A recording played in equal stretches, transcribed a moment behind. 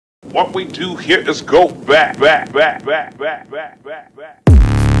What we do here is go back.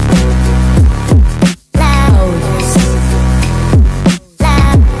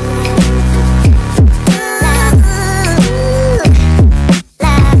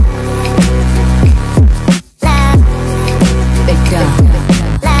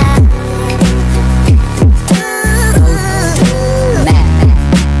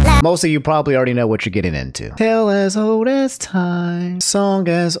 Most of you probably already know what you're getting into. Tale as old as time, song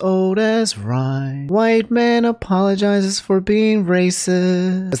as old as rhyme. White man apologizes for being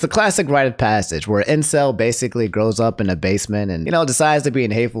racist. It's the classic rite of passage where an incel basically grows up in a basement and, decides to be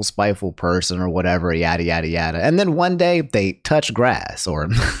a hateful, spiteful person or whatever, yada, yada, yada. And then one day they touch grass or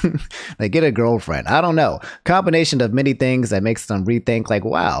they get a girlfriend. I don't know. Combination of many things that makes them rethink like,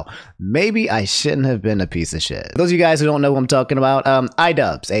 wow, maybe I shouldn't have been a piece of shit. Those of you guys who don't know what I'm talking about,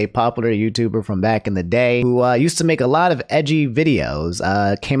 iDubbbz, a popular YouTuber from back in the day who used to make a lot of edgy videos,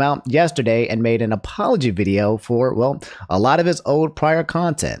 came out yesterday and made an apology video for, well, a lot of his old prior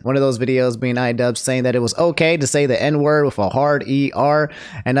content. One of those videos being iDubbbz saying that it was okay to say the N-word with a hard ER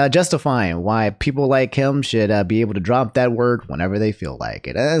and justifying why people like him should be able to drop that word whenever they feel like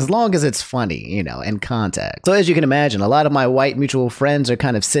it, as long as it's funny, in context. So as you can imagine, a lot of my white mutual friends are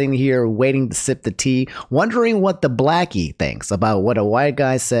kind of sitting here waiting to sip the tea, wondering what the blackie thinks about what a white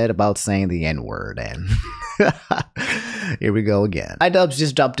guy said about saying the N-word. And here we go again. iDubbbz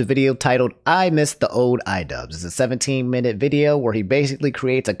just dropped a video titled I Miss the Old iDubbbz. It's a 17-minute video where he basically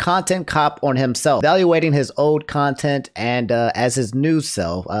creates a content cop on himself, evaluating his old content and as his new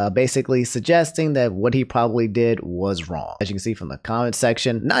self, basically suggesting that what he probably did was wrong. As you can see from the comment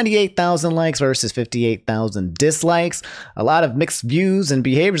section, 98,000 likes versus 58,000 dislikes. A lot of mixed views and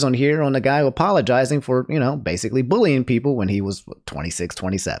behaviors on here on the guy apologizing for, basically bullying people when he was 26,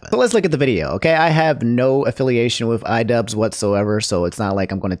 27. So let's look at the video, okay? I have no affiliation with iDubbbz whatsoever, so it's not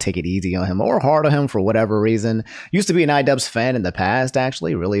like I'm going to take it easy on him or hard on him for whatever reason. Used to be an iDubbbz fan in the past,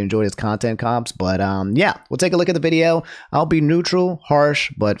 actually. Really enjoyed his content cops, but yeah, we'll take a look at the video. I'll be neutral,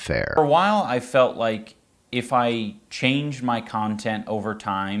 harsh, but fair. For a while, I felt like if I changed my content over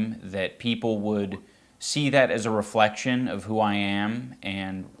time, that people would see that as a reflection of who I am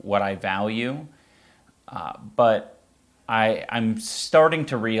and what I value, but I'm starting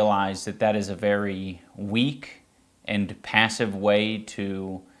to realize that that is a very weak and passive way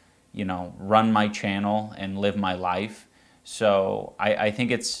to, run my channel and live my life. So I think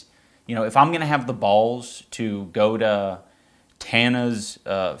it's, if I'm going to have the balls to go to Tana's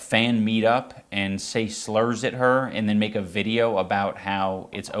fan meetup and say slurs at her and then make a video about how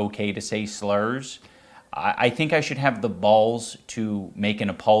it's okay to say slurs, I think I should have the balls to make an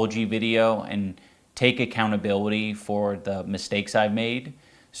apology video and take accountability for the mistakes I've made.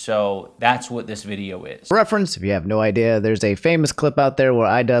 So that's what this video is. For reference, if you have no idea, there's a famous clip out there where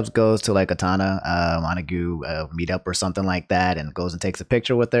iDubbbz goes to like a Tana Montague meetup or something like that and goes and takes a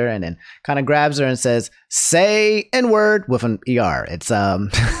picture with her and then kind of grabs her and says, say N-word with an ER. It's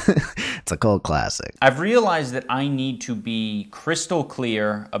it's a cult classic. I've realized that I need to be crystal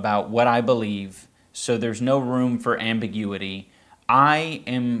clear about what I believe so there's no room for ambiguity. I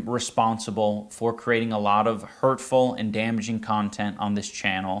am responsible for creating a lot of hurtful and damaging content on this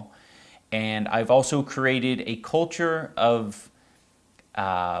channel, and I've also created a culture of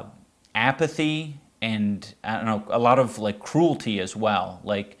apathy and, I don't know, a lot of like cruelty as well.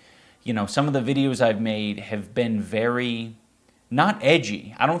 Like, some of the videos I've made have been very, not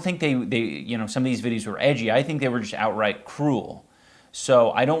edgy. I don't think they some of these videos were edgy. I think they were just outright cruel.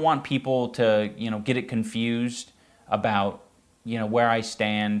 So I don't want people to, get it confused about where I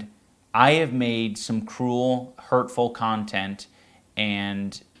stand. I have made some cruel, hurtful content,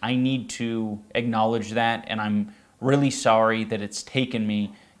 and I need to acknowledge that, and I'm really sorry that it's taken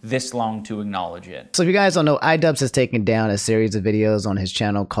me this long to acknowledge it. So if you guys don't know, iDubbbz has taken down a series of videos on his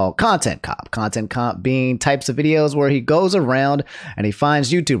channel called Content Cop. Content Cop being types of videos where he goes around and he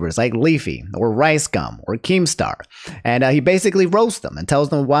finds YouTubers like Leafy or Rice Gum or Keemstar, and he basically roasts them and tells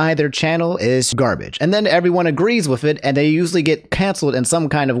them why their channel is garbage. And then everyone agrees with it, and they usually get canceled in some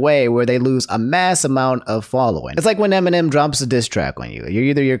kind of way where they lose a mass amount of following. It's like when Eminem drops a diss track on you.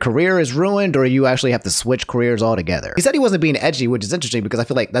 Either your career is ruined or you actually have to switch careers altogether. He said he wasn't being edgy, which is interesting because I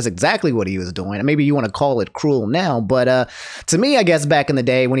feel like that's exactly what he was doing. And maybe you want to call it cruel now, but to me, I guess back in the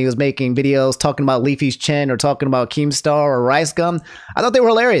day when he was making videos talking about Leafy's chin or talking about Keemstar or Rice Gum, I thought they were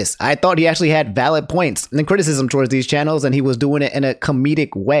hilarious. I thought he actually had valid points and criticism towards these channels, and he was doing it in a comedic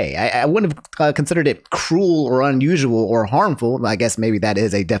way. I wouldn't have considered it cruel or unusual or harmful. I guess maybe that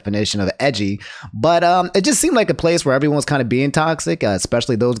is a definition of edgy, but it just seemed like a place where everyone's kind of being toxic,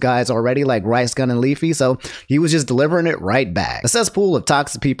 especially those guys already like Rice Gun and Leafy, so he was just delivering it right back. A cesspool of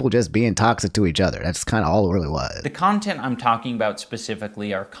toxic toxic people just being toxic to each other. That's kind of all it really was. The content I'm talking about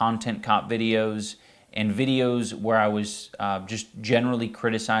specifically are content cop videos and videos where I was just generally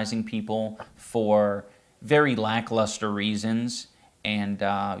criticizing people for very lackluster reasons, and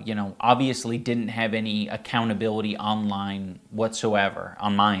you know, obviously didn't have any accountability online whatsoever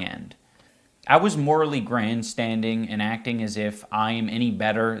on my end. I was morally grandstanding and acting as if I am any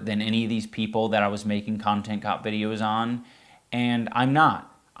better than any of these people that I was making content cop videos on, and I'm not.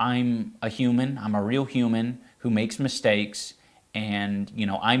 I'm a human, I'm a real human who makes mistakes, and you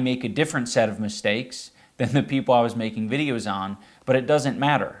know, I make a different set of mistakes than the people I was making videos on, but it doesn't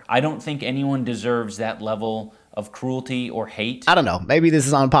matter. I don't think anyone deserves that level of cruelty or hate. I don't know. Maybe this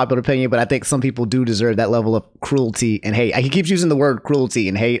is unpopular opinion, but I think some people do deserve that level of cruelty and hate. He keeps using the word cruelty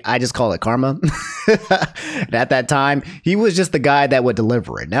and hate. I just call it karma. And at that time, he was just the guy that would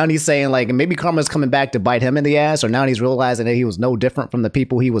deliver it. Now he's saying like maybe karma's coming back to bite him in the ass, or now he's realizing that he was no different from the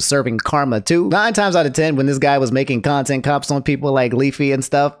people he was serving karma to. 9 times out of 10, when this guy was making content cops on people like Leafy and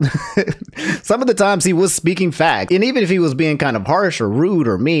stuff, some of the times he was speaking fact. And even if he was being kind of harsh or rude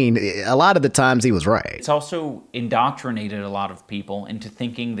or mean, a lot of the times he was right. It's also indoctrinated a lot of people into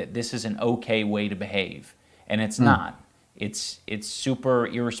thinking that this is an okay way to behave, and it's not. It's super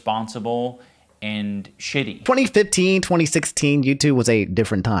irresponsible and shitty. 2015, 2016, YouTube was a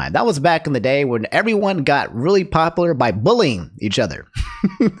different time. That was back in the day when everyone got really popular by bullying each other,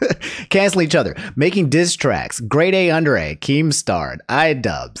 canceling each other, making diss tracks. Grade A, Under A, Keemstar,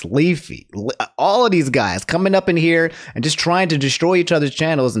 iDubbbz, Leafy, all of these guys coming up in here and just trying to destroy each other's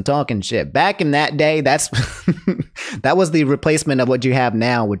channels and talking shit. Back in that day, that's that was the replacement of what you have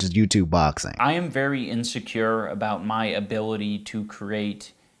now, which is YouTube boxing. I am very insecure about my ability to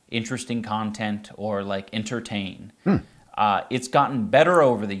create interesting content or like entertain. It's gotten better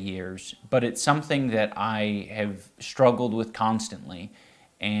over the years, but it's something that I have struggled with constantly,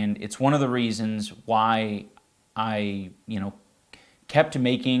 and it's one of the reasons why I, you know, kept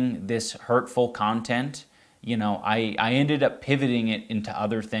making this hurtful content. You know, I ended up pivoting it into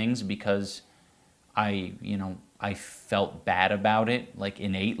other things because I felt bad about it, like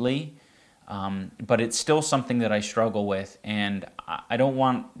innately. But it's still something that I struggle with, and I don't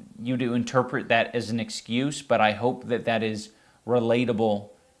want you to interpret that as an excuse, but I hope that that is relatable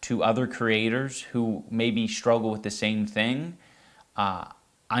to other creators who maybe struggle with the same thing.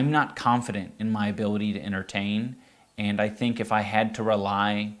 I'm not confident in my ability to entertain, and I think if I had to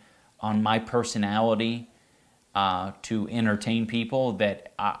rely on my personality to entertain people,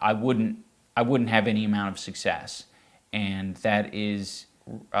 that I wouldn't have any amount of success, and that is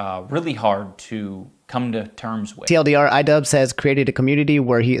really hard to come to terms with. TLDR, iDubbbz has created a community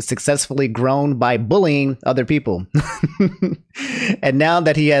where he has successfully grown by bullying other people. And now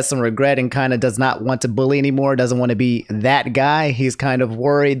that he has some regret and kind of does not want to bully anymore, doesn't want to be that guy, he's kind of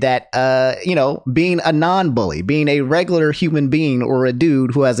worried that, you know, being a non-bully, being a regular human being or a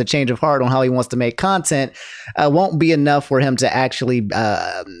dude who has a change of heart on how he wants to make content won't be enough for him to actually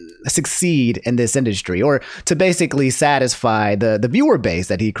succeed in this industry, or to basically satisfy the viewer base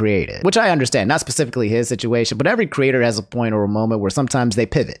that he created, which I understand, not specifically his situation, but every creator has a point or a moment where sometimes they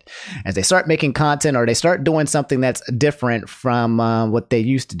pivot as they start making content or they start doing something that's different from what they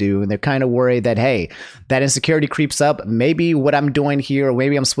used to do, and they're kind of worried that, hey, that insecurity creeps up. Maybe what I'm doing here, or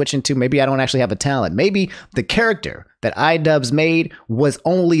maybe I'm switching to, maybe I don't actually have a talent. Maybe the character that iDubbbz made was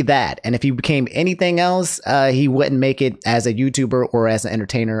only that, and if he became anything else, he wouldn't make it as a YouTuber or as an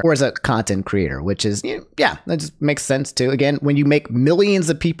entertainer or as a content creator, which is, you know, yeah, that just makes sense too. Again, when you make millions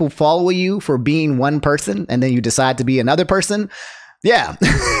of people follow you for being one person and then you decide to be another person, yeah,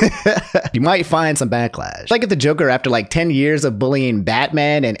 you might find some backlash. Like if the Joker, after like 10 years of bullying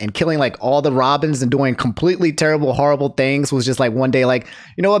Batman and killing like all the Robins and doing completely terrible, horrible things, was just like one day like,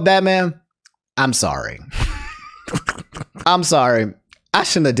 you know what, Batman, I'm sorry. I'm sorry. I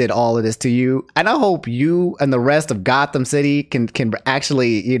shouldn't have did all of this to you, and I hope you and the rest of Gotham City can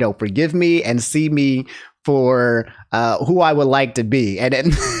actually, you know, forgive me and see me for who I would like to be. And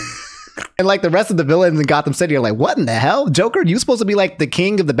then and like the rest of the villains in Gotham City are like, what in the hell, Joker? You supposed to be like the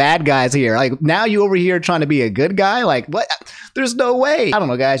king of the bad guys here. Like now you over here trying to be a good guy? Like what? There's no way. I don't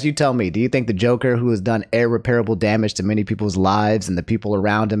know, guys. You tell me. Do you think the Joker, who has done irreparable damage to many people's lives and the people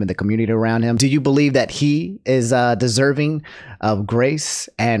around him and the community around him, do you believe that he is deserving of grace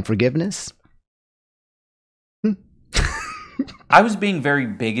and forgiveness? I was being very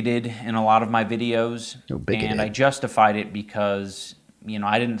bigoted in a lot of my videos, and I justified it because, you know,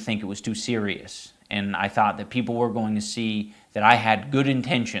 I didn't think it was too serious, and I thought that people were going to see that I had good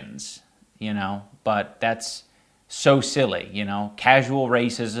intentions, you know, but that's so silly, you know. Casual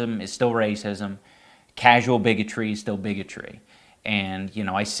racism is still racism. Casual bigotry is still bigotry. And, you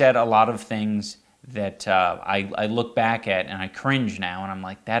know, I said a lot of things that I look back at and I cringe now, and I'm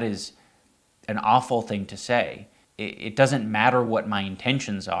like, that is an awful thing to say. It doesn't matter what my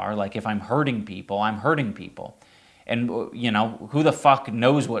intentions are. Like, if I'm hurting people, I'm hurting people. And, you know, who the fuck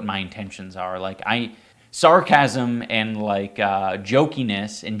knows what my intentions are? Like, sarcasm and, like,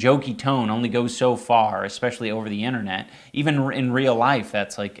 jokiness and jokey tone only goes so far, especially over the internet. Even in real life,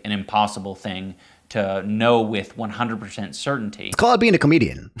 that's, like, an impossible thing to know with 100% certainty. It's called being a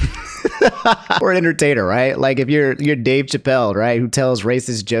comedian. Or an entertainer, right? Like if you're Dave Chappelle, right, who tells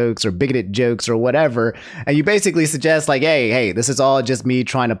racist jokes or bigoted jokes or whatever, and you basically suggest like, hey, this is all just me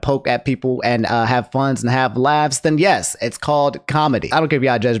trying to poke at people and have fun and have laughs, then yes, it's called comedy. I don't care if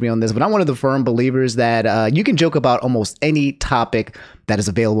y'all judge me on this, but I'm one of the firm believers that you can joke about almost any topic that is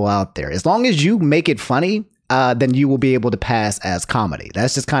available out there. As long as you make it funny, then you will be able to pass as comedy.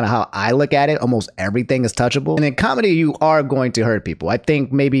 That's just kind of how I look at it. Almost everything is touchable. And in comedy, you are going to hurt people. I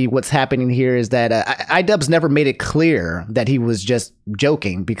think maybe what's happening here is that iDubbbz never made it clear that he was just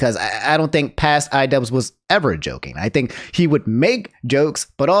joking, because I don't think past iDubbbz was ever joking. I think he would make jokes,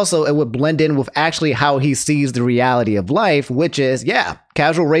 but also it would blend in with actually how he sees the reality of life, which is, yeah,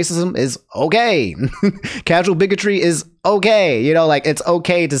 casual racism is okay. Casual bigotry is okay. You know, like it's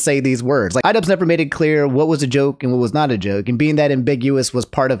okay to say these words. Like iDubbbz never made it clear what was a joke and what was not a joke. And being that ambiguous was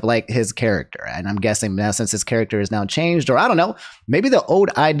part of like his character. And I'm guessing now since his character is now changed, or I don't know, maybe the old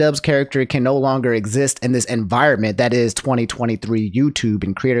iDubbbz character can no longer exist in this environment that is 2023 YouTube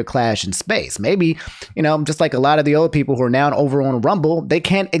and creator clash in space. Maybe, you know, just like a lot of the old people who are now over on Rumble, they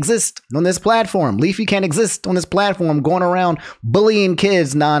can't exist on this platform. Leafy can't exist on this platform going around bullying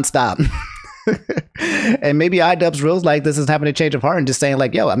kids nonstop. And maybe iDubbbz reals like this is having a change of heart and just saying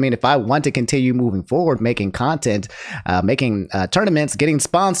like, yo, I mean, if I want to continue moving forward, making content, making tournaments, getting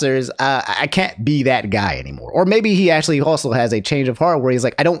sponsors, I can't be that guy anymore. Or maybe he actually also has a change of heart where he's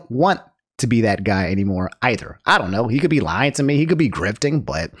like, I don't want to be that guy anymore either. I don't know. He could be lying to me. He could be grifting,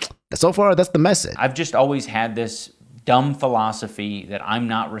 but so far that's the message. I've just always had this dumb philosophy that I'm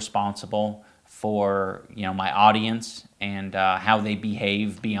not responsible for, you know, my audience and how they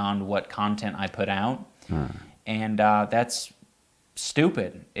behave beyond what content I put out. And that's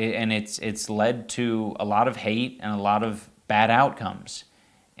stupid. And it's led to a lot of hate and a lot of bad outcomes.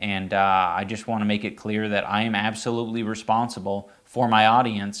 And I just want to make it clear that I am absolutely responsible for my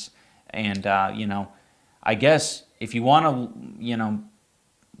audience. And, you know, I guess if you want to, you know,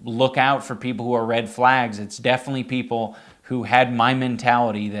 look out for people who are red flags, it's definitely people who had my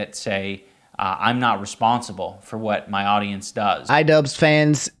mentality that say, I'm not responsible for what my audience does. iDubbbz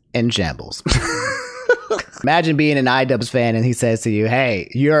fans in shambles. Imagine being an iDubbbz fan and he says to you,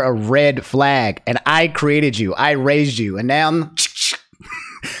 hey, you're a red flag and I created you, I raised you, and now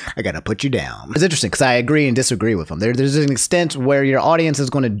I gotta put you down. It's interesting because I agree and disagree with him. There's an extent where your audience is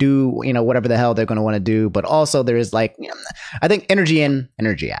going to do, you know, whatever the hell they're going to want to do, but also there is like, you know, I think energy in,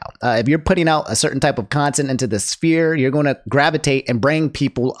 energy out. If you're putting out a certain type of content into the sphere, you're going to gravitate and bring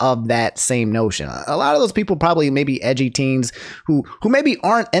people of that same notion. A lot of those people probably maybe edgy teens who maybe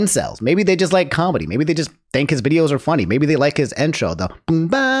aren't incels. Maybe they just like comedy. Maybe they just think his videos are funny. Maybe they like his intro, the boom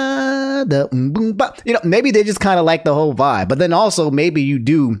ba, the boom ba. You know, maybe they just kind of like the whole vibe. But then also maybe you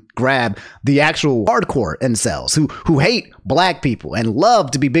do grab the actual hardcore incels who hate black people and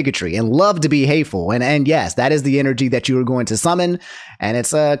love to be bigotry and love to be hateful. And yes, that is the energy that you are going to summon. And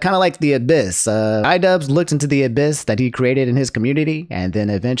it's kind of like the abyss. iDubbbz looked into the abyss that he created in his community, and then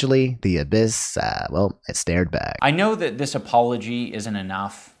eventually the abyss, well, it stared back. I know that this apology isn't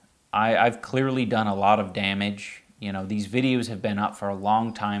enough. I've clearly done a lot of damage. You know, these videos have been up for a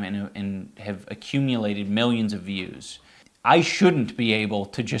long time and have accumulated millions of views. I shouldn't be able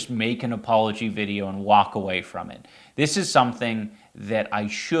to just make an apology video and walk away from it. This is something that I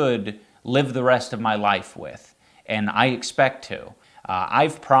should live the rest of my life with, and I expect to.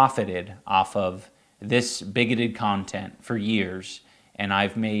 I've profited off of this bigoted content for years, and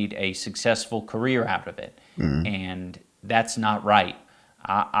I've made a successful career out of it, and that's not right.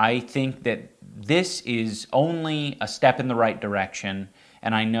 I think that this is only a step in the right direction,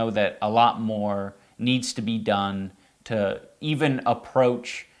 and I know that a lot more needs to be done to even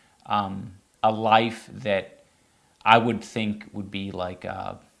approach a life that I would think would be like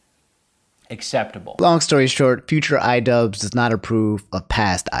acceptable. Long story short, future iDubbbz does not approve of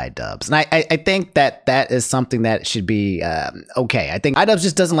past iDubbbz. And I think that is something that should be okay. I think iDubbbz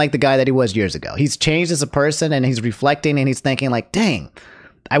just doesn't like the guy that he was years ago. He's changed as a person, and he's reflecting and he's thinking like, dang,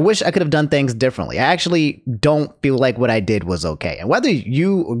 I wish I could have done things differently. I actually don't feel like what I did was okay. And whether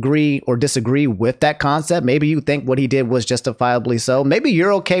you agree or disagree with that concept, maybe you think what he did was justifiably so. Maybe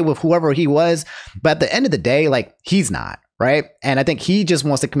you're okay with whoever he was, but at the end of the day, like, he's not. right? And I think he just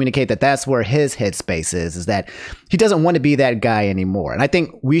wants to communicate that that's where his headspace is that he doesn't want to be that guy anymore. And I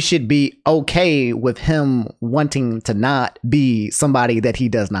think we should be okay with him wanting to not be somebody that he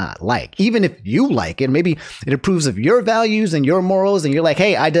does not like. Even if you like it, maybe it approves of your values and your morals, and you're like,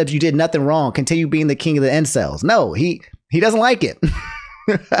 hey, iDubbbz, you did nothing wrong. Continue being the king of the incels. No, he doesn't like it.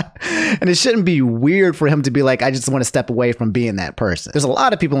 And it shouldn't be weird for him to be like, I just want to step away from being that person. There's a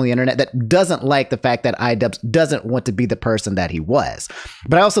lot of people on the internet that doesn't like the fact that iDubbbz doesn't want to be the person that he was.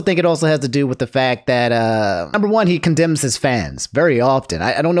 But I also think it also has to do with the fact that, number one, he condemns his fans very often.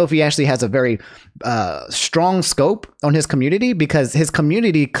 I don't know if he actually has a very strong scope on his community, because his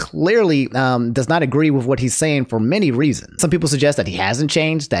community clearly does not agree with what he's saying for many reasons. Some people suggest that he hasn't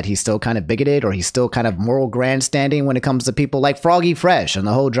changed, that he's still kind of bigoted, or he's still kind of moral grandstanding when it comes to people like Froggy Fresh and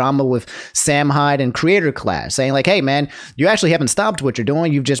the whole drama with Sam Hyde and Creator Clash, saying like, hey man, you actually haven't stopped what you're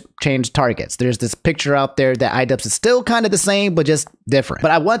doing, you've just changed targets. There's this picture out there that iDubbbz is still kind of the same, but just different. But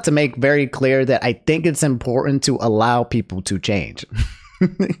I want to make very clear that I think it's important to allow people to change.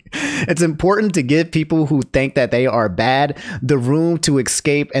 It's important to give people who think that they are bad the room to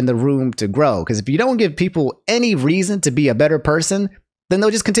escape and the room to grow. Because if you don't give people any reason to be a better person, then they'll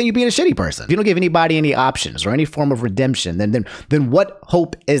just continue being a shitty person. If you don't give anybody any options or any form of redemption, then what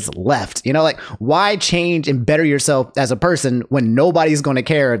hope is left? You know, like, why change and better yourself as a person when nobody's going to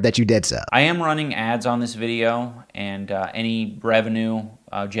care that you did so? I am running ads on this video, and any revenue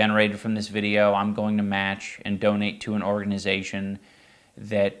generated from this video, I'm going to match and donate to an organization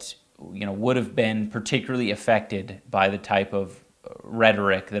that, you know, would have been particularly affected by the type of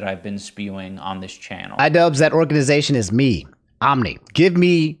rhetoric that I've been spewing on this channel. iDubbbz, that organization is me. Omni, give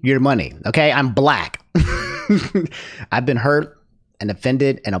me your money, okay? I'm black. I've been hurt and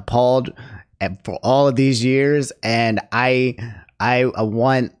offended and appalled for all of these years, and I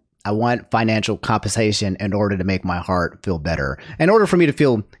want financial compensation in order to make my heart feel better, in order for me to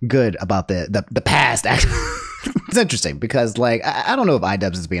feel good about the past. It's interesting because, like, I don't know if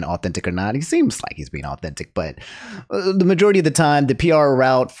iDubbbz is being authentic or not. He seems like he's being authentic, but the majority of the time, the PR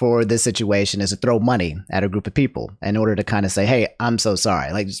route for this situation is to throw money at a group of people in order to kind of say, hey, I'm so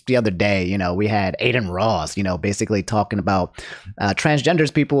sorry. Like, just the other day, you know, we had Aiden Ross, you know, basically talking about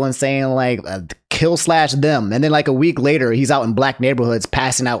transgenders people and saying, like, kill slash them. And then, like, a week later, he's out in black neighborhoods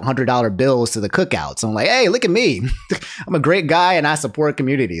passing out $100 bills to the cookouts. So I'm like, hey, look at me. I'm a great guy and I support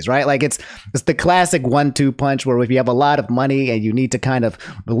communities, right? Like, it's the classic 1-2 punch where if you have a lot of money and you need to kind of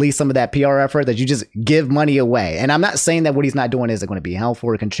release some of that PR effort, that you just give money away. And I'm not saying that what he's not doing isn't going to be helpful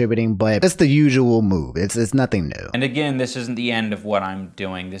or contributing, but it's the usual move. It's nothing new. And again, this isn't the end of what I'm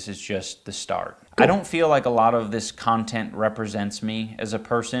doing. This is just the start. Cool. I don't feel like a lot of this content represents me as a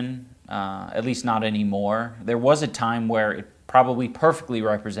person, at least not anymore. There was a time where it probably perfectly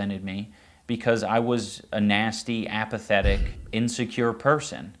represented me because I was a nasty, apathetic, insecure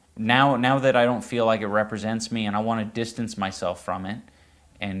person. Now that I don't feel like it represents me and I want to distance myself from it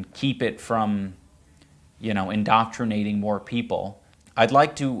and keep it from, you know, indoctrinating more people, I'd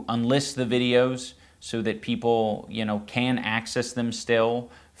like to unlist the videos so that people, you know, can access them still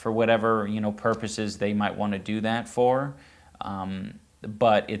for whatever, you know, purposes they might want to do that for.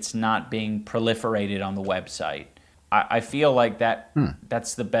 But it's not being proliferated on the website. I feel like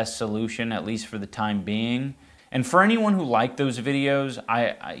that's the best solution, at least for the time being. And for anyone who liked those videos,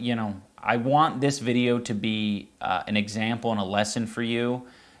 I want this video to be an example and a lesson for you.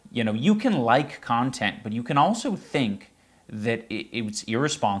 You know, you can like content, but you can also think that it's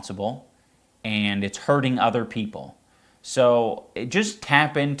irresponsible and it's hurting other people. So just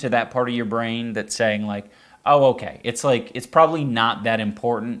tap into that part of your brain that's saying like, oh, okay, it's probably not that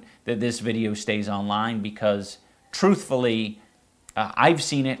important that this video stays online because truthfully, I've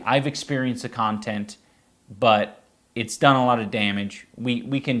seen it, I've experienced the content, but it's done a lot of damage.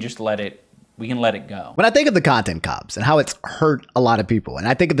 We can just let it go. When I think of the content cops and how it's hurt a lot of people, and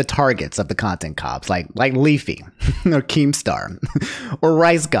I think of the targets of the content cops, like Leafy or Keemstar or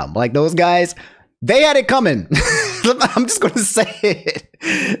Rice Gum, like those guys, they had it coming. I'm just going to say it.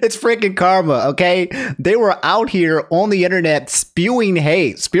 It's freaking karma, okay? They were out here on the internet spewing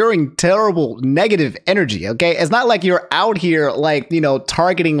hate, spewing terrible negative energy, okay? It's not like you're out here like, you know,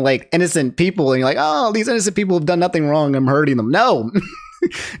 targeting like innocent people and you're like, oh, these innocent people have done nothing wrong, I'm hurting them. No.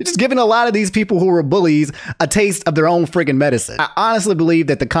 You're just giving a lot of these people who were bullies a taste of their own friggin' medicine. I honestly believe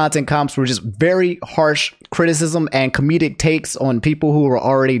that the content comps were just very harsh criticism and comedic takes on people who were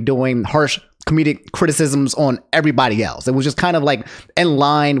already doing harsh comedic criticisms on everybody else. It was just kind of like in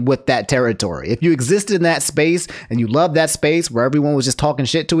line with that territory. If you existed in that space and you loved that space where everyone was just talking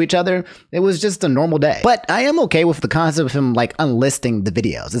shit to each other, it was just a normal day. But I am okay with the concept of him like unlisting the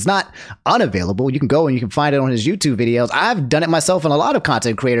videos. It's not unavailable. You can go and you can find it on his YouTube videos. I've done it myself, and a lot of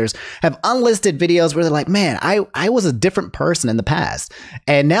content creators have unlisted videos where they're like, man, I was a different person in the past.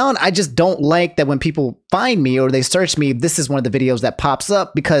 And now I just don't like that when people find me or they search me, this is one of the videos that pops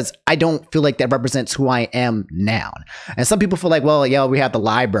up, because I don't feel like that represents who I am now. And some people feel like, well, yeah, we have the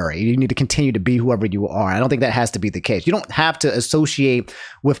library. You need to continue to be whoever you are. I don't think that has to be the case. You don't have to associate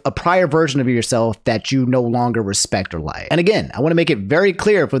with a prior version of yourself that you no longer respect or like. And again, I want to make it very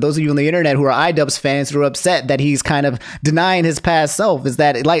clear for those of you on the internet who are iDubbbz fans who are upset that he's kind of denying his past self, is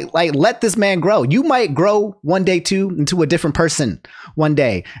that like let this man grow. You might grow one day too into a different person one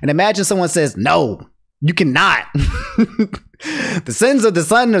day. And imagine someone says, no, you cannot. The sins of the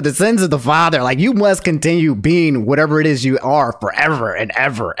son or the sins of the father. Like, you must continue being whatever it is you are forever and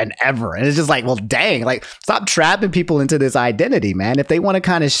ever and ever. And it's just like, well, dang, like, stop trapping people into this identity, man. If they want to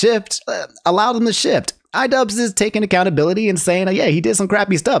kind of shift, allow them to shift. iDubbbz is taking accountability and saying, oh, yeah, he did some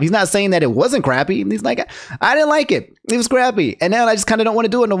crappy stuff. He's not saying that it wasn't crappy. He's like, I didn't like it. It was crappy. And now I just kind of don't want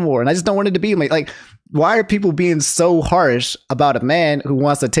to do it no more. And I just don't want it to be like, why are people being so harsh about a man who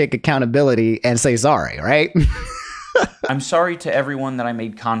wants to take accountability and say sorry, right? I'm sorry to everyone that I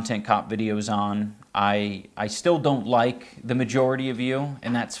made content cop videos on. I still don't like the majority of you,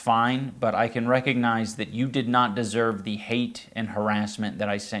 and that's fine, but I can recognize that you did not deserve the hate and harassment that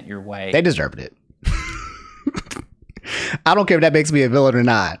I sent your way. They deserved it. I don't care if that makes me a villain or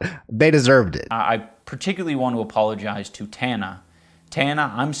not. They deserved it. I particularly want to apologize to Tana.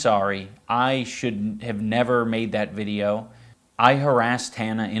 Tana, I'm sorry. I should have never made that video. I harassed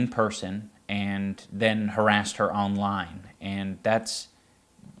Tana in person and then harassed her online, and that's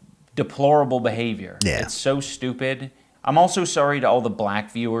deplorable behavior. Yeah. It's so stupid. I'm also sorry to all the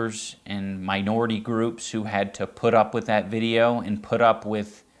black viewers and minority groups who had to put up with that video and put up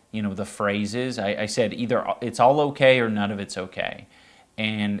with, you know, the phrases. I said either it's all okay or none of it's okay.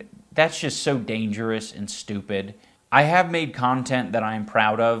 And that's just so dangerous and stupid. I have made content that I'm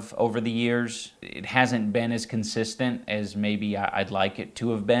proud of over the years. It hasn't been as consistent as maybe I'd like it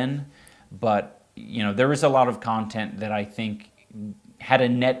to have been. But, you know, there is a lot of content that I think had a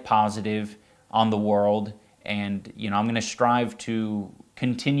net positive on the world. And, you know, I'm going to strive to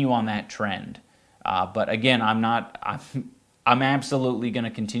continue on that trend. But again, I'm absolutely going to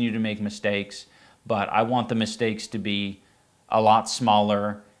continue to make mistakes, but I want the mistakes to be a lot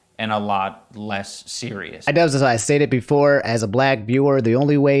smaller and a lot less serious. iDubbbz, as I stated before, as a black viewer, the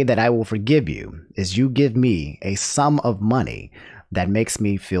only way that I will forgive you is you give me a sum of money that makes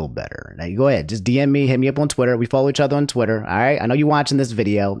me feel better. Now, you go ahead, just DM me, hit me up on Twitter. We follow each other on Twitter, all right? I know you're watching this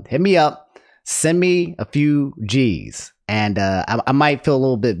video. Hit me up, send me a few G's. And I might feel a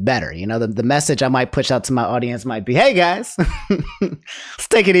little bit better. You know, the message I might push out to my audience might be, hey, guys, let's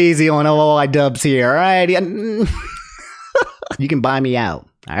take it easy on iDubbbz here, all right? You can buy me out,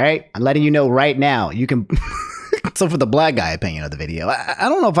 all right? I'm letting you know right now. You can... So for the black guy opinion of the video, I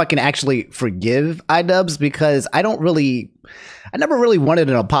don't know if I can actually forgive iDubbbz, because I never really wanted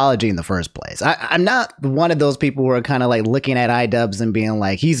an apology in the first place. I'm not one of those people who are kind of like looking at iDubbbz and being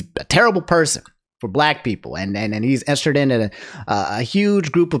like, he's a terrible person for black people, and he's ushered in a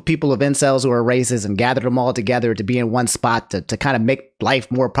huge group of people of incels who are racist and gathered them all together to be in one spot to kind of make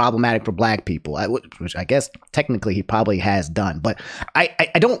life more problematic for black people, which I guess technically he probably has done. But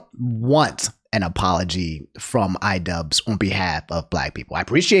I don't want an apology from iDubbbz on behalf of black people. I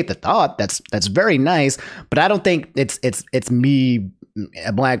appreciate the thought. That's very nice, but I don't think it's me,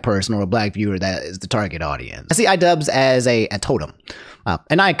 a black person or a black viewer, that is the target audience. I see iDubbbz as a totem,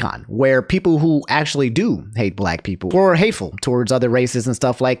 an icon, where people who actually do hate black people or are hateful towards other races and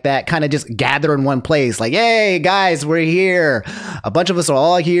stuff like that kind of just gather in one place, like, hey guys, we're here. A bunch of us are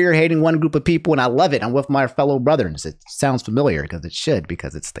all here hating one group of people, and I love it. I'm with my fellow brothers. It sounds familiar, because it should,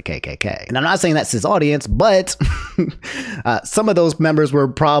 because it's the KKK. And I'm not saying that's his audience, but some of those members were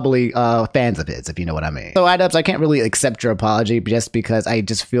probably fans of his, if you know what I mean. So iDubbbz, I can't really accept your apology, just because I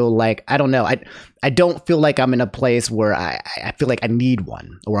just feel like, I don't know, I don't feel like I'm in a place where I feel like I need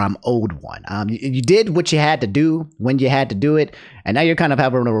one, or I'm owed one. You did what you had to do when you had to do it, and now you're kind of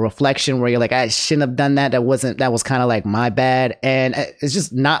having a reflection where you're like, I shouldn't have done that. That was kind of like my bad, and it's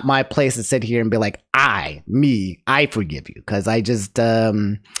just not my place to sit here and be like, I forgive you, because I just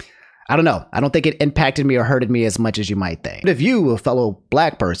I don't know. I don't think it impacted me or hurted me as much as you might think. But if you, a fellow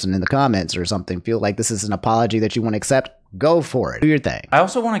black person in the comments or something, feel like this is an apology that you want to accept, go for it. Do your thing. I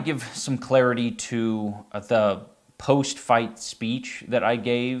also want to give some clarity to the post-fight speech that I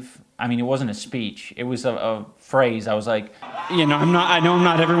gave. I mean, it wasn't a speech. It was a phrase. I was like, you know, I know I'm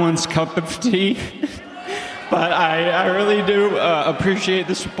not everyone's cup of tea, but I really do appreciate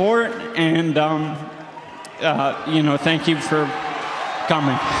the support, and you know, thank you for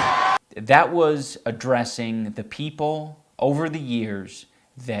coming. That was addressing the people over the years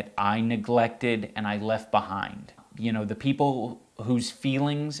that I neglected and I left behind. You know, the people whose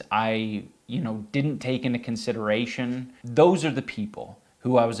feelings I, you know, didn't take into consideration. Those are the people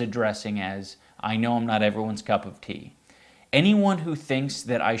who I was addressing as, I know I'm not everyone's cup of tea. Anyone who thinks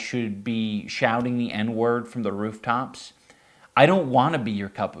that I should be shouting the N-word from the rooftops, I don't want to be your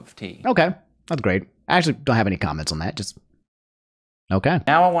cup of tea. Okay, that's great. I actually don't have any comments on that, just... Okay.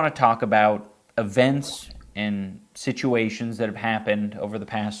 Now I want to talk about events and situations that have happened over the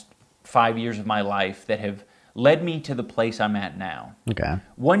past 5 years of my life that have led me to the place I'm at now. Okay.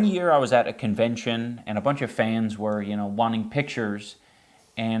 One year I was at a convention and a bunch of fans were, you know, wanting pictures,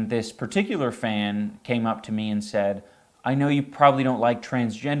 and this particular fan came up to me and said, I know you probably don't like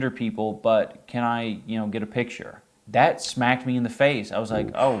transgender people, but can I, you know, get a picture? That smacked me in the face. I was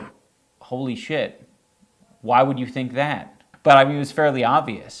like, oh, holy shit. Why would you think that? But I mean, it was fairly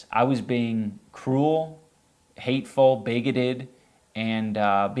obvious. I was being cruel, hateful, bigoted, and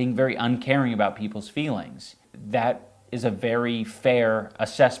being very uncaring about people's feelings. That is a very fair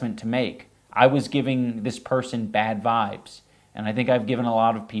assessment to make. I was giving this person bad vibes, and I think I've given a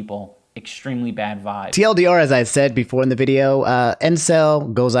lot of people extremely bad vibes. TLDR, as I said before in the video,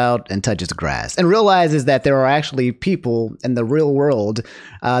 Incel goes out and touches the grass and realizes that there are actually people in the real world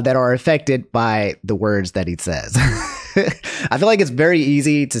that are affected by the words that he says. I feel like it's very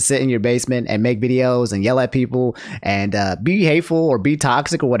easy to sit in your basement and make videos and yell at people and be hateful or be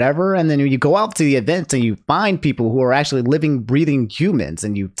toxic or whatever. And then when you go out to the events and you find people who are actually living, breathing humans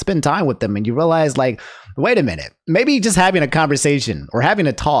and you spend time with them and you realize, like, wait a minute, maybe just having a conversation or having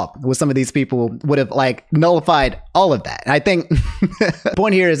a talk with some of these people would have like nullified all of that. And I think the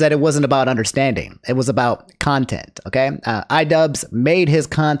point here is that it wasn't about understanding. It was about content. Okay. iDubbbz made his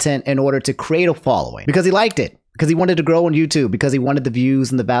content in order to create a following because he liked it. Because he wanted to grow on YouTube, because he wanted the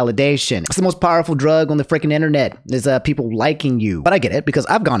views and the validation. It's the most powerful drug on the freaking internet is people liking you. But I get it because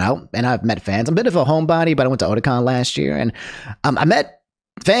I've gone out and I've met fans. I'm a bit of a homebody, but I went to Otakon last year and I met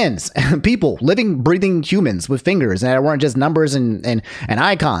fans, people, living, breathing humans with fingers and weren't just numbers and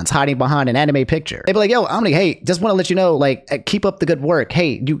icons hiding behind an anime picture. They'd be like, yo, Omni, hey, just want to let you know, like, keep up the good work.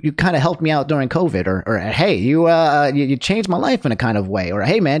 Hey, you kind of helped me out during COVID, or hey, you changed my life in a kind of way, or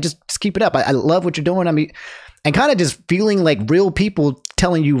hey, man, just keep it up. I love what you're doing. I mean, and kind of just feeling like real people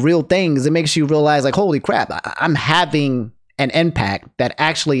telling you real things, it makes you realize, like, holy crap, I'm having an impact that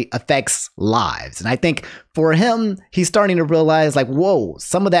actually affects lives. And I think for him, he's starting to realize, like, whoa,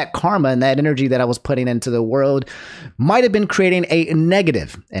 some of that karma and that energy that I was putting into the world might have been creating a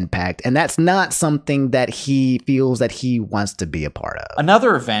negative impact. And that's not something that he feels that he wants to be a part of.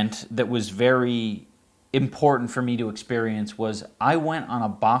 Another event that was very important for me to experience was I went on a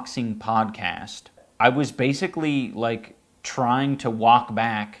boxing podcast. I was basically like trying to walk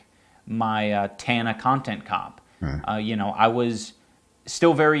back my Tana content cop. You know, I was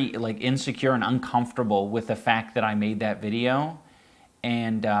still very like insecure and uncomfortable with the fact that I made that video,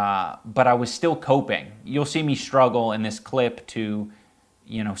 and but I was still coping. You'll see me struggle in this clip to,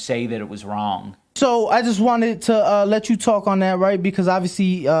 you know, say that it was wrong. So I just wanted to let you talk on that, right? Because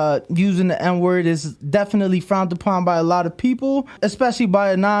obviously using the N-word is definitely frowned upon by a lot of people, especially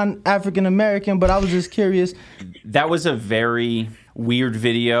by a non-African American. But I was just curious. That was a very weird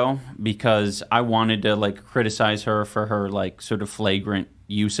video because I wanted to like criticize her for her like sort of flagrant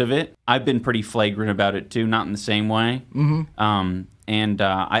use of it. I've been pretty flagrant about it too, not in the same way.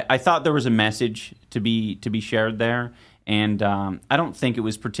 I thought there was a message to be shared there, and I don't think it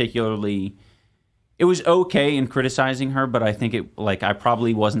was particularly. It was okay in criticizing her, but I think it like I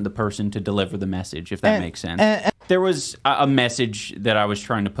probably wasn't the person to deliver the message, if that makes sense. There was a message that I was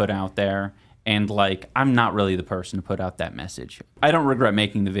trying to put out there, and like I'm not really the person to put out that message. I don't regret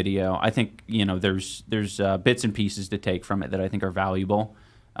making the video. I think, you know, there's bits and pieces to take from it that I think are valuable,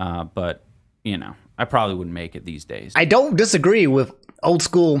 but you know, I probably wouldn't make it these days. I don't disagree with old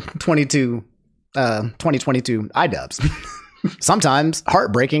school 2022 iDubbbz. Sometimes,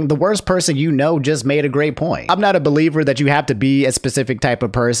 heartbreaking, the worst person you know just made a great point. I'm not a believer that you have to be a specific type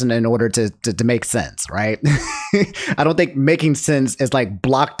of person in order to make sense, right? I don't think making sense is like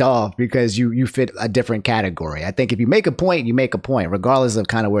blocked off because you fit a different category. I think if you make a point, you make a point, regardless of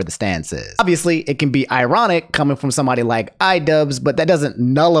kind of where the stance is. Obviously, it can be ironic coming from somebody like iDubbbz, but that doesn't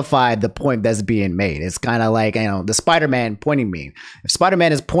nullify the point that's being made. It's kind of like, you know, the Spider-Man pointing meme. If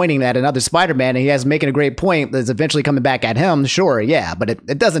Spider-Man is pointing at another Spider-Man and he has making a great point that's eventually coming back at him, sure, yeah, but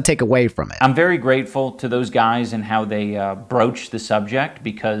it doesn't take away from it. I'm very grateful to those guys and how they broached the subject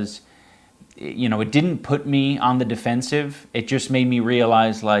because, you know, it didn't put me on the defensive. It just made me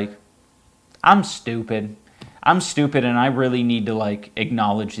realize, like, I'm stupid. I'm stupid and I really need to, like,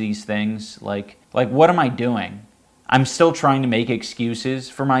 acknowledge these things. Like what am I doing? I'm still trying to make excuses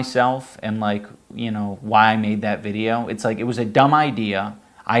for myself and, like, you know, why I made that video. It's like, it was a dumb idea.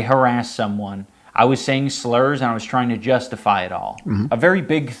 I harassed someone. I was saying slurs and I was trying to justify it all. A very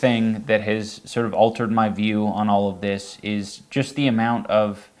big thing that has sort of altered my view on all of this is just the amount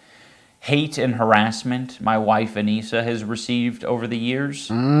of hate and harassment my wife Anissa has received over the years.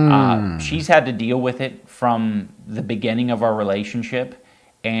 She's had to deal with it from the beginning of our relationship,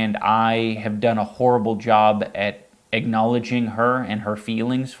 and I have done a horrible job at acknowledging her and her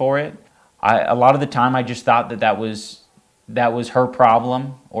feelings for it. A lot of the time I just thought that was her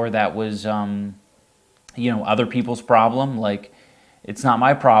problem, or that was you know, other people's problem. Like, it's not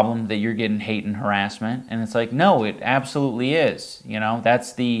my problem that you're getting hate and harassment. And it's like, no, it absolutely is. You know,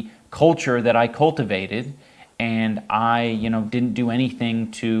 that's the culture that I cultivated, and I, you know, didn't do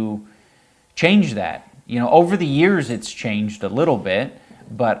anything to change that. You know, over the years it's changed a little bit,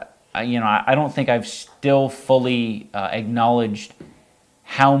 but you know, I don't think I've still fully acknowledged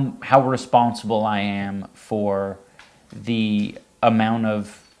how responsible I am for the amount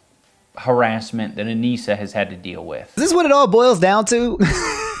of harassment that Anissa has had to deal with. Is this what it all boils down to?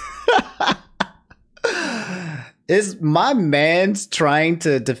 Is my man's trying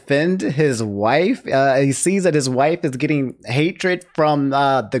to defend his wife? He sees that his wife is getting hatred from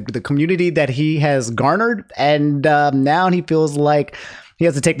the community that he has garnered, and now he feels like he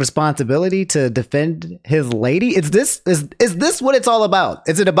has to take responsibility to defend his lady. Is this what it's all about?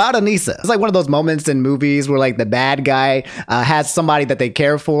 Is it about Anissa? It's like one of those moments in movies where, like, the bad guy has somebody that they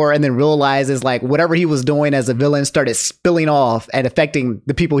care for and then realizes, like, whatever he was doing as a villain started spilling off and affecting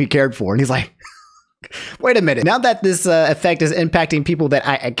the people he cared for. And he's like, wait a minute. Now that this effect is impacting people that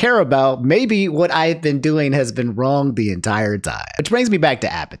I care about, maybe what I've been doing has been wrong the entire time. Which brings me back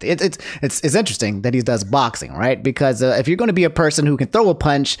to apathy. It's interesting that he does boxing, right? Because if you're going to be a person who can throw a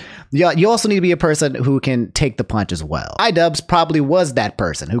punch, you also need to be a person who can take the punch as well. iDubbbz probably was that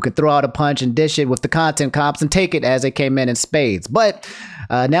person who could throw out a punch and dish it with the content cops and take it as it came in spades. But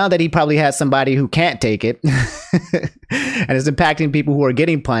now that he probably has somebody who can't take it and is impacting people who are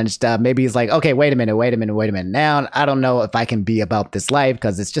getting punched, maybe he's like, okay, wait a minute. Now, I don't know if I can be about this life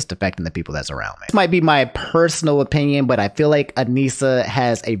because it's just affecting the people that's around me. This might be my personal opinion, but I feel like Anissa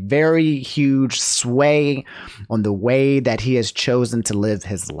has a very huge sway on the way that he has chosen to live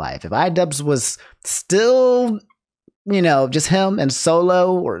his life. If iDubbbz was still, you know, just him and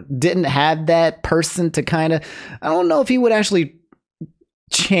solo, or didn't have that person to kind of, I don't know if he would actually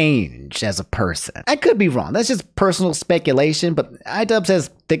change as a person. I could be wrong. That's just personal speculation, but iDubbbz has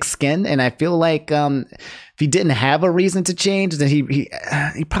thick skin, and I feel like if he didn't have a reason to change, then he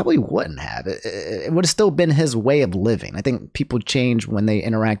probably wouldn't have. It would have still been his way of living. I think people change when they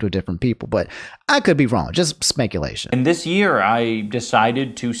interact with different people, but I could be wrong. Just speculation. And this year, I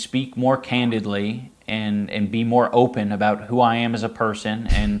decided to speak more candidly and be more open about who I am as a person,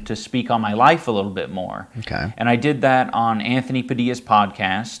 and to speak on my life a little bit more. Okay. And I did that on Anthony Padilla's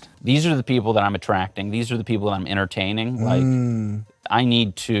podcast. These are the people that I'm attracting. These are the people that I'm entertaining. Like, I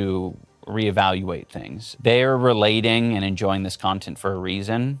need to reevaluate things. They're relating and enjoying this content for a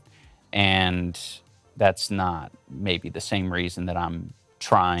reason, and that's not maybe the same reason that I'm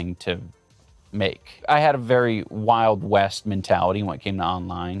trying to make. I had a very Wild West mentality when it came to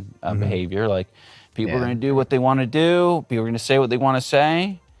online behavior. Like, people are going to do what they want to do. People are going to say what they want to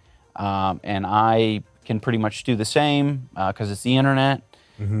say. And I can pretty much do the same because it's the internet.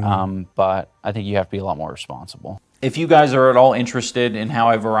 But I think you have to be a lot more responsible. If you guys are at all interested in how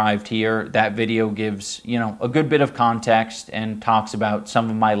I've arrived here, that video gives, you know, a good bit of context and talks about some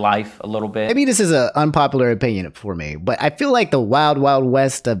of my life a little bit. Maybe this is an unpopular opinion for me, but I feel like the wild, wild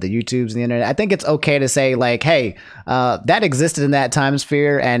west of the YouTubes and the internet, I think it's okay to say, like, hey, that existed in that time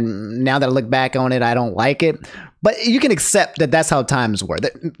sphere, and now that I look back on it, I don't like it. But you can accept that that's how times were.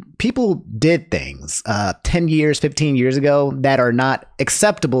 That people did things 10 years, 15 years ago that are not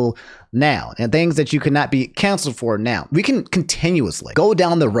acceptable now and things that you could not be canceled for now. We can continuously go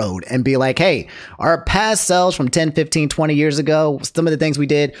down the road and be like, hey, our past selves from 10, 15, 20 years ago, some of the things we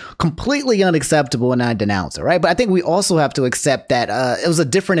did, completely unacceptable, and I denounce it, right? But I think we also have to accept that it was a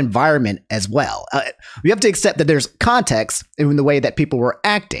different environment as well. We have to accept that there's context in the way that people were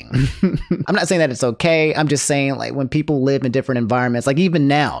acting. I'm not saying that it's okay. I'm just saying, like, when people live in different environments, like even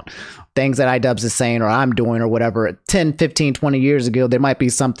now, things that iDubbbz is saying or I'm doing or whatever, 10, 15, 20 years ago, there might be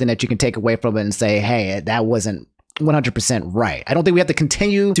something that you can take away from it and say, hey, that wasn't 100% right. I don't think we have to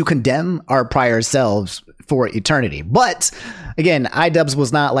continue to condemn our prior selves for eternity. But again, iDubbbz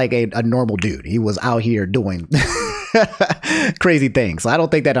was not like a normal dude. He was out here doing crazy things. So I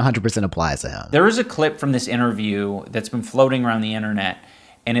don't think that 100% applies to him. There is a clip from this interview that's been floating around the internet,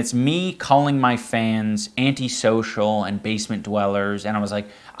 and it's me calling my fans antisocial and basement dwellers. And I was like,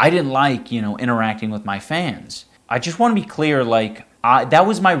 I didn't like, interacting with my fans. I just want to be clear, like, that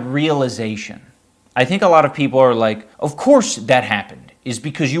was my realization. I think a lot of people are like, of course that happened, is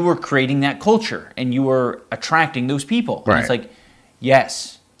because you were creating that culture and you were attracting those people. Right. And it's like,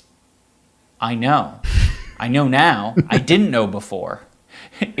 yes, I know. I know now. I didn't know before.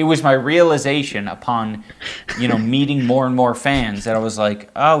 It was my realization upon, meeting more and more fans that I was like,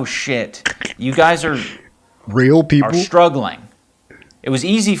 oh shit, you guys are real people are struggling. It was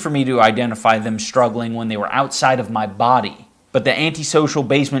easy for me to identify them struggling when they were outside of my body. But the antisocial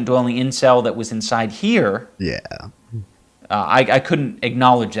basement dwelling incel that was inside here, yeah, I couldn't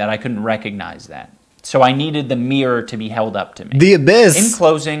acknowledge that. I couldn't recognize that. So I needed the mirror to be held up to me. The abyss. In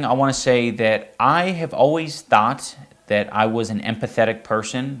closing, I want to say that I have always thought that I was an empathetic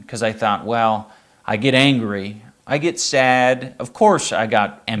person because I thought, well, I get angry, I get sad. Of course I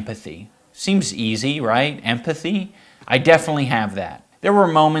got empathy. Seems easy, right? Empathy. I definitely have that. There were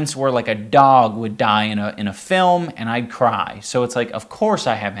moments where like a dog would die in a film and I'd cry. So it's like, of course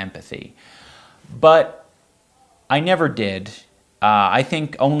I have empathy. But I never did. I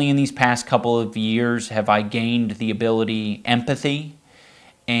think only in these past couple of years have I gained the ability, empathy.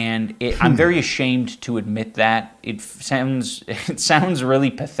 And I'm very ashamed to admit that. It sounds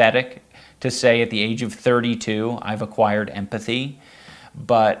really pathetic to say at the age of 32 I've acquired empathy.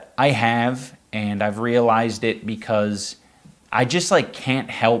 But I have, and I've realized it because I just can't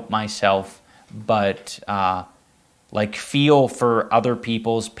help myself but feel for other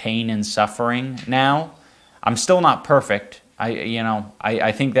people's pain and suffering now. I'm still not perfect.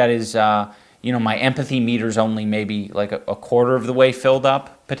 I think that is my empathy meter's only maybe like a quarter of the way filled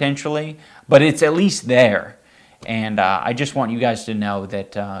up potentially, but it's at least there. And I just want you guys to know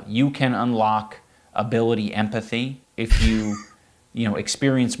that you can unlock ability empathy if you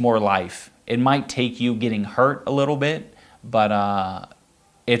experience more life. It might take you getting hurt a little bit, but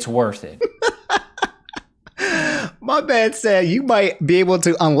it's worth it. My man said you might be able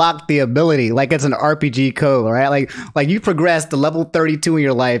to unlock the ability like it's an RPG code, right? Like you progress to level 32 in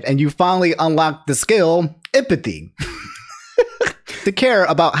your life and you finally unlock the skill, empathy. To care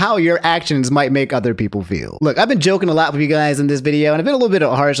about how your actions might make other people feel. Look, I've been joking a lot with you guys in this video, and I've been a little bit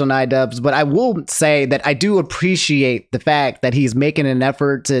harsh on iDubbbz, but I will say that I do appreciate the fact that he's making an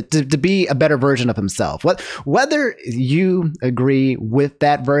effort to be a better version of himself. Whether you agree with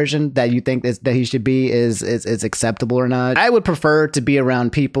that version that you think that he should be is acceptable or not, I would prefer to be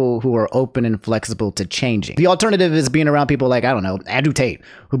around people who are open and flexible to changing. The alternative is being around people like, I don't know, Andrew Tate,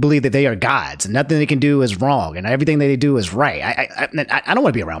 who believe that they are gods and nothing they can do is wrong and everything that they do is right. I don't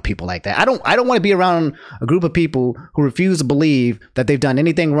want to be around people like that. I don't want to be around a group of people who refuse to believe that they've done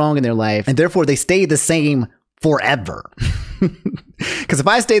anything wrong in their life and therefore they stay the same forever. Because if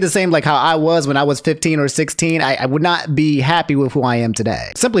I stay the same like how I was when I was 15 or 16, I would not be happy with who I am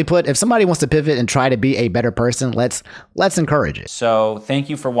today. Simply put, if somebody wants to pivot and try to be a better person, let's encourage it. So thank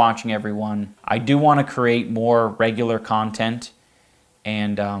you for watching, everyone. I do want to create more regular content,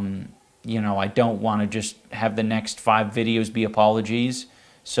 and I don't want to just have the next 5 videos be apologies.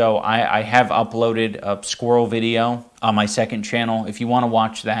 So I have uploaded a squirrel video on my second channel if you want to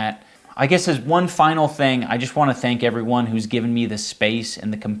watch that. I guess as one final thing, I just want to thank everyone who's given me the space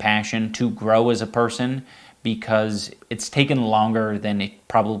and the compassion to grow as a person, because it's taken longer than it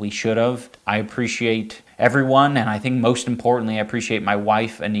probably should have. I appreciate everyone, and I think most importantly, I appreciate my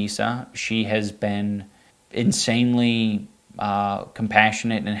wife, Anissa. She has been insanely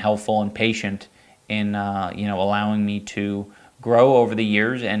compassionate and helpful and patient in allowing me to grow over the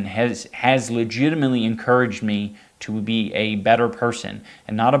years, and has legitimately encouraged me to be a better person,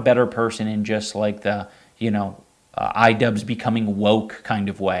 and not a better person in just like the iDubbbz becoming woke kind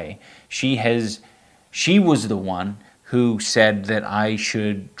of way. She was the one who said that I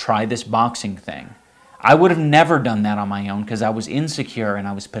should try this boxing thing. I would have never done that on my own because I was insecure and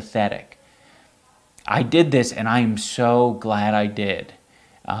I was pathetic. I did this and I am so glad I did.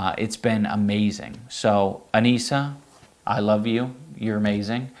 It's been amazing. So, Anissa, I love you. You're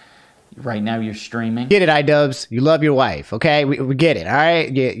amazing. Right now you're streaming. Get it, iDubbbz. You love your wife, okay? We get it, all right?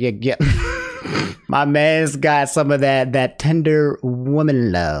 Yeah. My man's got some of that tender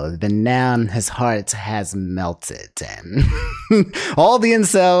woman love, and now his heart has melted. And all the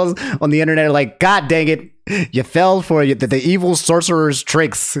incels on the internet are like, God dang it, you fell for the evil sorcerer's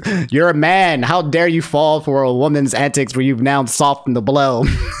tricks. You're a man. How dare you fall for a woman's antics where you've now softened the blow?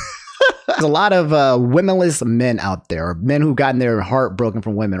 There's a lot of womenless men out there, or men who've gotten their heart broken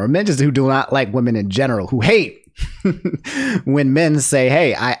from women, or men just who do not like women in general, who hate when men say,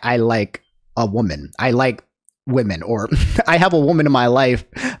 hey, I like a woman. I like women, or I have a woman in my life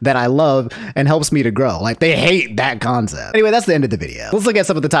that I love and helps me to grow. Like, they hate that concept. Anyway, that's the end of the video. Let's look at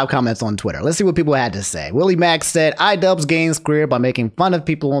some of the top comments on Twitter. Let's see what people had to say. Willie Max said, iDubbbz gains career by making fun of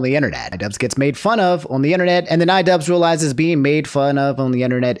people on the internet. iDubbbz gets made fun of on the internet, and then iDubbbz realizes being made fun of on the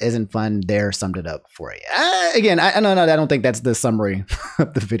internet isn't fun. There, summed it up for you. Again, I don't think that's the summary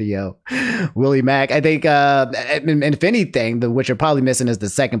of the video. Willie Mac, I think, and if anything, what you're probably missing is the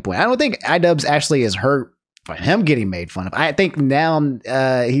second point. I don't think iDubbbz actually is hurt for him getting made fun of. I think now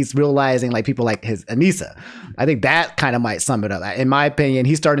he's realizing, like, people like his Anissa. I think that kind of might sum it up. In my opinion,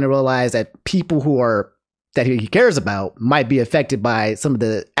 he's starting to realize that people that he cares about might be affected by some of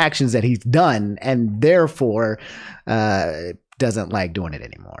the actions that he's done, and therefore doesn't like doing it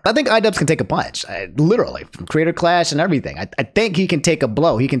anymore. I think iDubbbz can take a punch, literally, from Creator Clash and everything. I think he can take a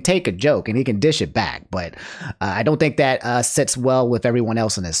blow, he can take a joke, and he can dish it back, but I don't think that sits well with everyone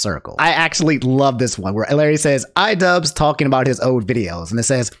else in his circle. I actually love this one where Larry says, iDubbbz talking about his old videos, and it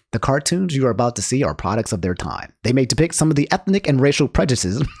says, the cartoons you are about to see are products of their time. They may depict some of the ethnic and racial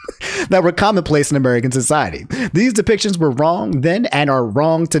prejudices that were commonplace in American society. These depictions were wrong then and are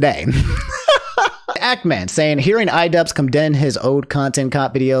wrong today. Ackman saying, hearing iDubbbz condemn his old content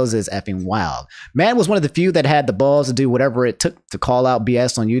cop videos is effing wild. Man was one of the few that had the balls to do whatever it took to call out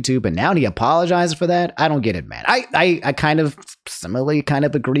BS on YouTube, and now he apologizes for that? I don't get it, man. I kind of similarly kind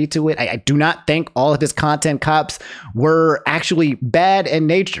of agree to it. I do not think all of his content cops were actually bad in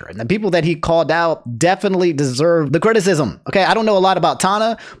nature, and the people that he called out definitely deserve the criticism. Okay, I don't know a lot about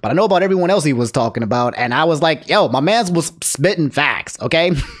Tana, but I know about everyone else he was talking about, and I was like, yo, my man was spitting facts,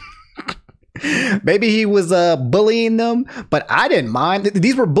 okay? Maybe he was bullying them, but I didn't mind.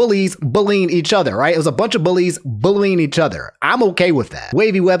 These were bullies bullying each other, right? It was a bunch of bullies bullying each other. I'm okay with that.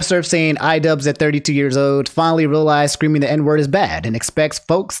 Wavy Web Surf saying iDubbbz at 32 years old finally realized screaming the N-word is bad and expects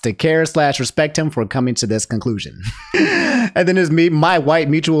folks to care/respect him for coming to this conclusion. And then there's me, my white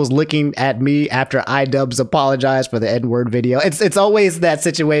mutuals looking at me after iDubbbz apologized for the N-word video. It's always that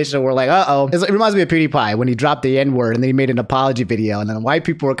situation where, like, uh-oh. It reminds me of PewDiePie when he dropped the N-word and then he made an apology video, and then white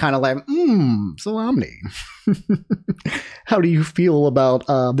people were kind of like, so Omni, how do you feel about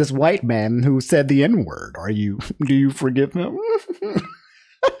this white man who said the N-word? Do you forgive him?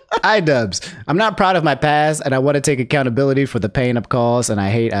 iDubbbz, I'm not proud of my past, and I want to take accountability for the pain I've caused, and I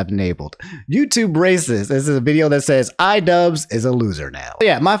hate I've enabled. YouTube racist. This is a video that says iDubbbz is a loser now.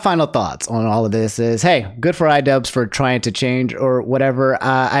 Yeah, my final thoughts on all of this is, hey, good for iDubbbz for trying to change or whatever.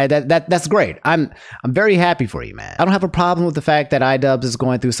 That's great. I'm very happy for you, man. I don't have a problem with the fact that iDubbbz is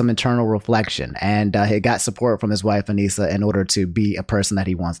going through some internal reflection, and he got support from his wife Anissa in order to be a person that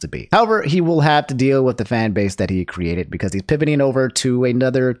he wants to be. However, he will have to deal with the fan base that he created because he's pivoting over to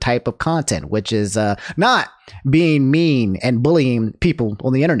another type of content, which is not being mean and bullying people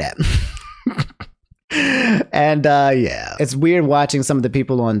on the internet. And yeah, it's weird watching some of the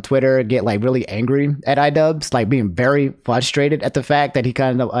people on Twitter get like really angry at iDubbbz, like being very frustrated at the fact that he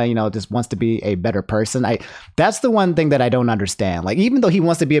kind of just wants to be a better person. That's the one thing that I don't understand. Like, even though he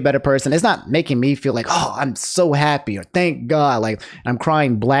wants to be a better person, it's not making me feel like, oh, I'm so happy, or thank God, like I'm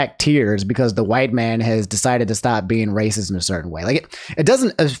crying black tears because the white man has decided to stop being racist in a certain way. Like it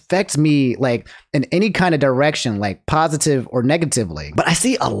doesn't affect me like in any kind of direction, like positive or negatively. But I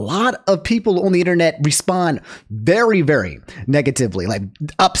see a lot of people on the internet respond very, very negatively, like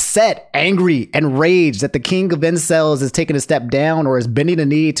upset, angry, enraged that the king of incels is taking a step down or is bending a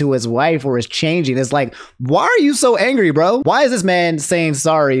knee to his wife or is changing. It's like, why are you so angry, bro? Why is this man saying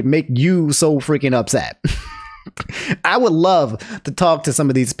sorry make you so freaking upset? I would love to talk to some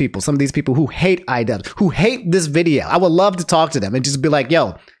of these people who hate iDubbbz, who hate this video. I would love to talk to them and just be like,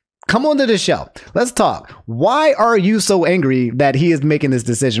 yo, Come on to the show. Let's talk. Why are you so angry that he is making this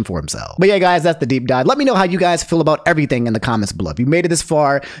decision for himself? But yeah, guys, that's the deep dive. Let me know how you guys feel about everything in the comments below. If you made it this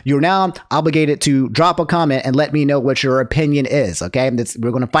far, you're now obligated to drop a comment and let me know what your opinion is, okay?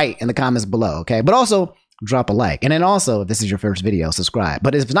 We're going to fight in the comments below, okay? But also, drop a like. And then also, if this is your first video, subscribe.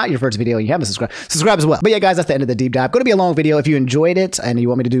 But if it's not your first video and you haven't subscribed, subscribe as well. But yeah, guys, that's the end of the deep dive. Going to be a long video. If you enjoyed it and you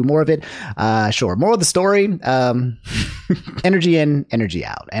want me to do more of it, sure. More of the story, energy in, energy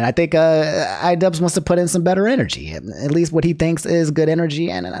out. And I think iDubbbz wants to put in some better energy, at least what he thinks is good energy.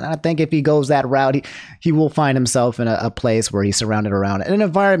 And I think if he goes that route, he will find himself in a place where he's surrounded around in an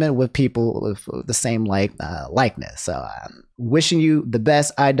environment with people with the same likeness. So wishing you the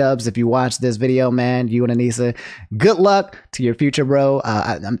best, iDubbbz. If you watch this video, man, you and Anissa, good luck to your future, bro.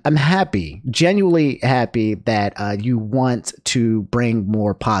 I'm happy, genuinely happy that you want to bring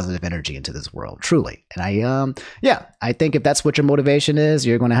more positive energy into this world, truly. And I think if that's what your motivation is,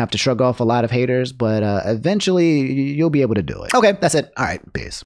 you're going to have to shrug off a lot of haters, but eventually you'll be able to do it. Okay, that's it. All right, peace.